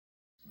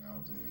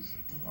personalities,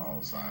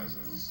 all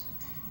sizes,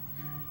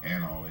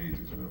 and all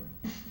ages,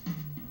 really.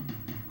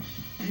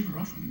 David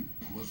Ruffin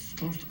was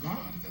close to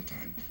God at that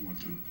time. You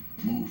want to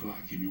move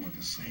like him, you want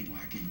to sing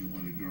like him, you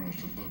wanted girls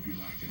to love you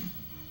like him.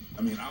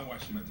 I mean, I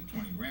watched him at the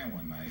 20 Grand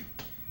one night,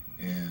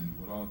 and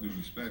with all due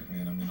respect,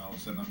 man, I mean, all of a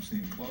sudden I'm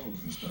seeing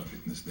clothes and stuff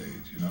hitting the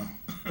stage, you know?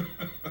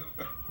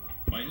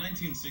 By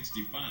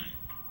 1965,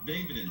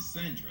 David and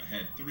Sandra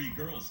had 3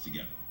 girls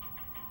together.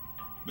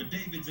 But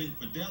David's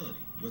infidelity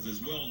was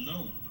as well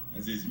known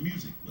as his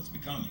music was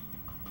becoming.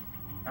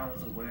 I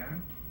was aware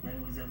that he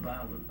was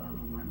involved with other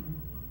women.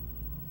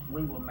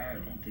 We were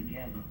married and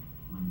together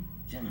when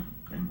Jenna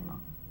came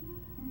along.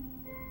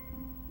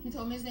 He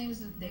told me his name was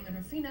David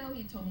Ruffino.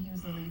 He told me he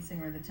was the lead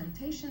singer of the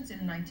Temptations.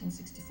 In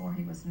 1964,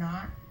 he was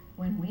not,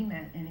 when we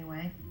met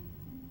anyway.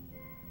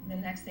 The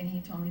next thing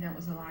he told me that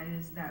was a lie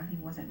is that he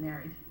wasn't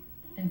married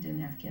and didn't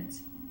have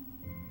kids.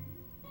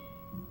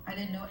 I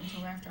didn't know it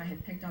until after I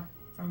had picked up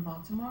from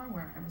Baltimore,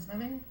 where I was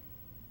living,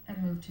 and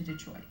moved to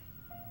Detroit.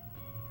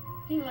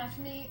 He left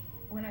me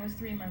when I was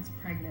 3 months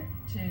pregnant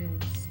to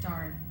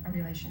start a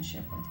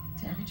relationship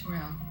with Tammy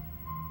Terrell.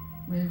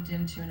 Moved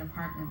into an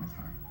apartment with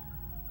her.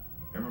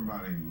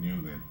 Everybody knew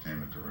that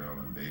Tammy Terrell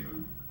and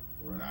David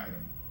were an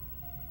item.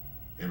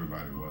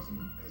 Everybody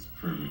wasn't as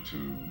privy to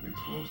the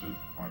explosive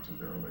parts of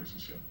their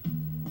relationship.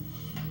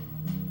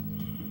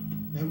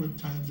 There were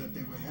times that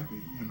they were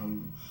happy, you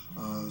know,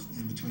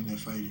 in between their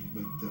fighting,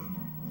 but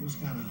it was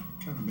kind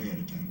of bad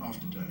at times,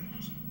 often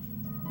times.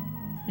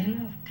 He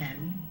loved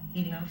Tammy,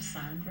 he loved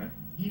Sandra,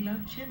 he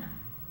loved Jenna.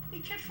 He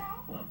cared for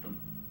all of them,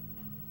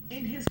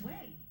 in his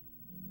way.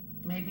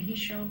 Maybe he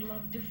showed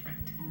love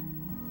different.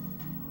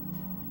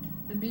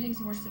 The beatings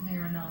were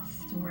severe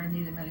enough to where I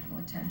needed medical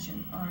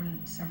attention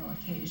on several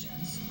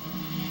occasions.